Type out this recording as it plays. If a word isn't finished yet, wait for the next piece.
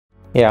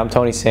Yeah, I'm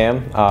Tony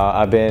Sam.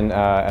 I've been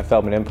at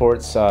Feldmann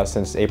Imports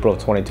since April of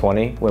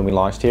 2020 when we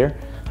launched here.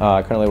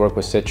 I currently work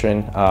with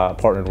Citrin,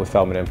 partnered with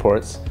Feldmann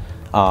Imports,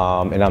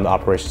 and I'm the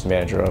operations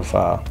manager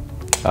of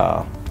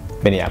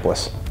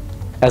Minneapolis.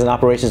 As an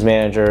operations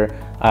manager,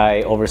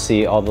 I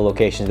oversee all the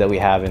locations that we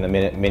have in the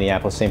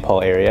Minneapolis-St.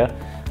 Paul area.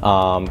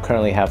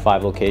 Currently have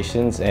 5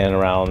 locations and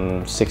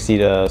around 60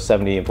 to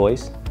 70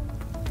 employees.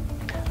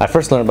 I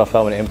first learned about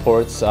Feldmann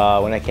Imports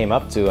when I came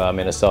up to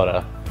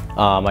Minnesota.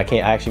 I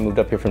actually moved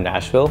up here from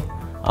Nashville,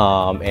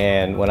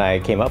 and when I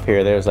came up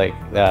here, there was like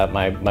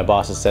my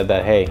bosses said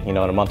that, hey, in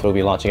a month we'll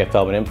be launching at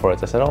Feldmann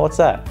Imports. I said, oh, what's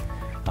that?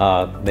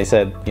 They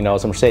said,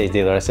 it's a Mercedes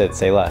dealer. I said,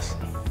 say less.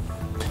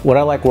 What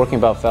I like working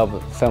about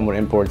Feldmann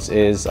Imports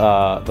is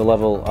the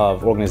level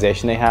of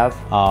organization they have,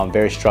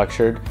 very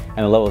structured, and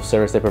the level of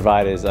service they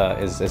provide is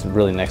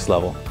really next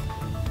level.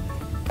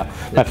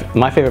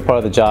 My favorite part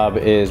of the job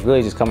is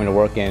really just coming to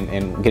work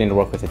and getting to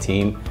work with a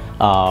team.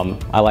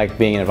 I like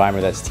being in an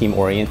environment that's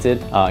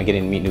team-oriented and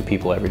getting to meet new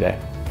people every day.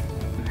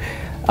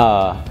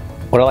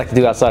 What I like to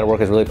do outside of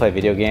work is really play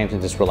video games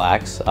and just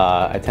relax.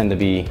 I tend to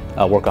be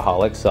a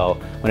workaholic, so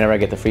whenever I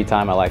get the free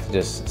time, I like to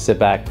just sit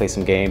back, play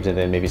some games, and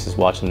then maybe just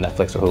watch some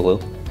Netflix or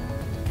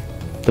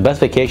Hulu. The best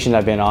vacation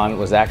I've been on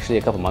was actually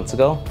a couple months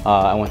ago.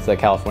 I went to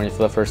California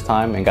for the first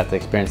time and got to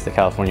experience the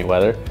California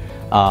weather.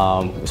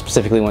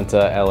 Specifically went to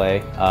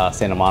LA,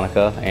 Santa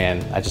Monica,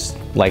 and I just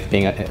liked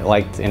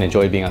and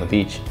enjoyed being on the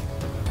beach.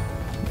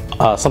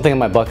 Something on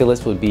my bucket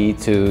list would be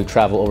to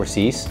travel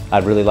overseas.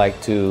 I'd really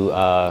like to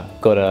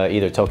go to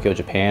either Tokyo,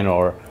 Japan,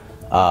 or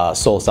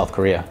Seoul, South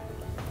Korea.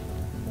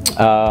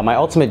 My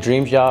ultimate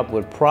dream job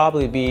would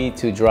probably be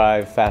to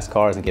drive fast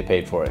cars and get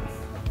paid for it.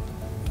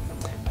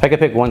 If I could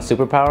pick one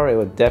superpower, it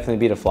would definitely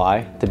be to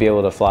fly, to be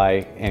able to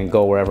fly and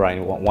go wherever I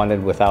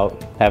wanted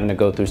without having to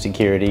go through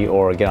security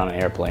or get on an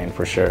airplane,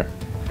 for sure.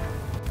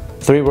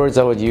 3 words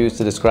I would use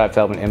to describe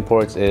Feldmann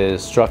Imports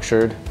is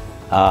structured,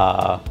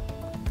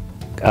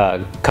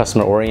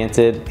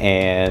 customer-oriented,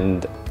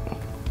 and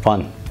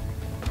fun.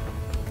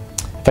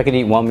 If I could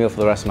eat one meal for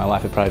the rest of my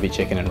life, it'd probably be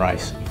chicken and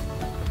rice.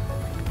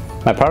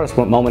 My proudest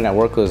moment at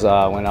work was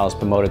when I was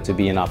promoted to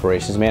be an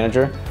operations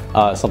manager,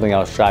 something I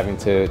was striving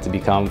to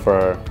become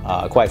for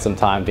quite some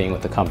time being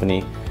with the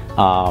company.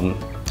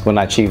 When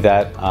I achieved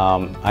that,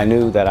 I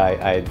knew that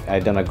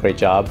I'd done a great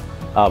job,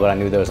 but I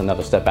knew there was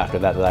another step after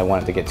that I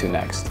wanted to get to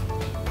next.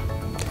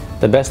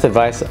 The best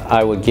advice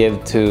I would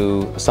give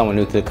to someone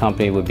new to the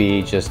company would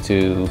be just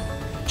to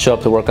show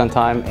up to work on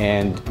time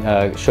and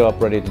show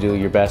up ready to do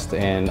your best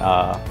and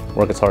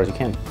work as hard as you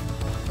can.